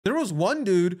There was one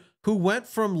dude who went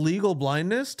from legal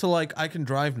blindness to like, I can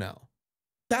drive now.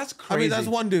 That's crazy. I mean, that's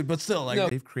one dude, but still, like,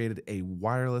 They've created a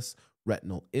wireless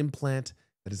retinal implant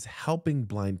that is helping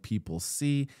blind people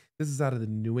see. This is out of the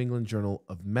New England Journal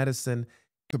of Medicine.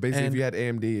 So basically, if you had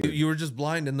AMD, you were just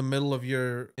blind in the middle of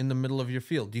your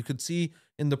field. You could see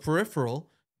in the peripheral,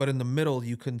 but in the middle,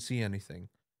 you couldn't see anything.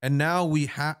 And now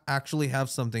we actually have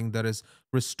something that is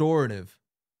restorative,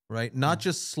 right? Not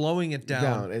just slowing it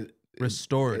down.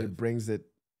 Restorative. It brings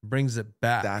it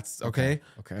back. That's okay.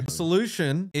 Okay. The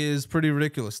solution is pretty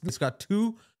ridiculous. It's got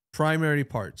two primary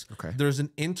parts. Okay. There's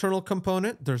an internal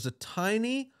component. There's a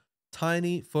tiny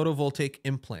photovoltaic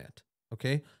implant.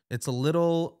 Okay. It's a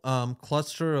little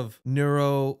cluster of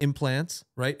neuro implants,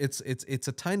 right? It's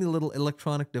a tiny little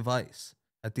electronic device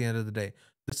at the end of the day.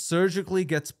 It surgically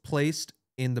gets placed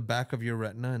in the back of your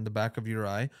retina, in the back of your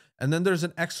eye. And then there's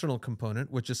an external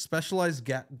component, which is specialized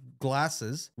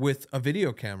glasses with a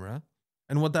video camera.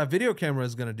 And what that video camera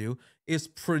is going to do is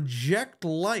project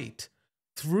light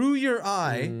through your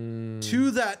eye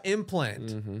to that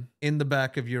implant in the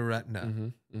back of your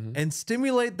retina and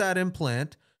stimulate that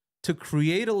implant to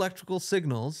create electrical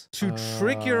signals to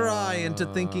trick your eye into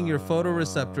thinking your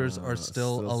photoreceptors are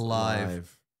still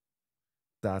alive.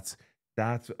 That's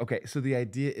okay. So the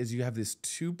idea is you have this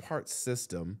two-part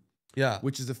system,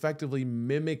 which is effectively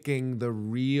mimicking the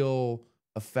real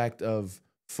effect of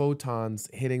photons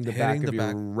hitting the back of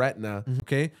your retina.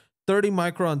 Okay, 30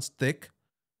 microns thick.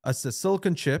 It's a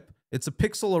silicon chip. It's a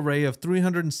pixel array of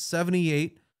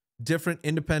 378 different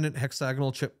independent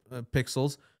hexagonal chip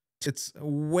pixels. It's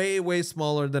way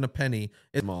smaller than a penny.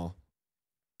 It's small.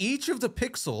 Each of the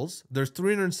pixels, there's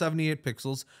 378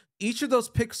 pixels. Each of those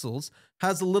pixels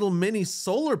has a little mini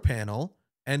solar panel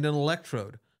and an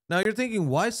electrode. Now you're thinking,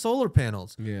 why solar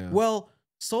panels? Yeah. Well,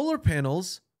 solar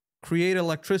panels create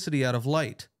electricity out of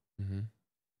light.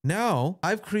 Now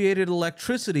I've created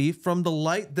electricity from the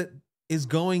light that is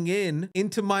going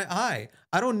into my eye.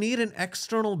 I don't need an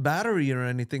external battery or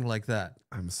anything like that.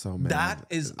 I'm so mad.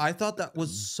 I thought that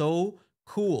was so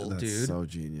cool, dude. That's so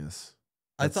genius.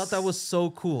 I thought that was so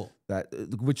cool.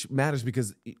 Which matters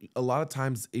because a lot of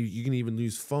times you can even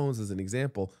use phones as an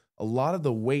example. A lot of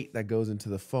the weight that goes into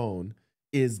the phone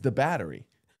is the battery.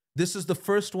 This is the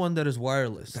first one that is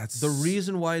wireless. The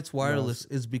reason why it's wireless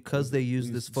is because they use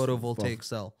this photovoltaic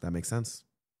cell. That makes sense.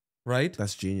 Right?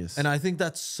 That's genius. And I think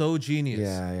that's so genius.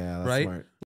 Yeah, that's right? smart.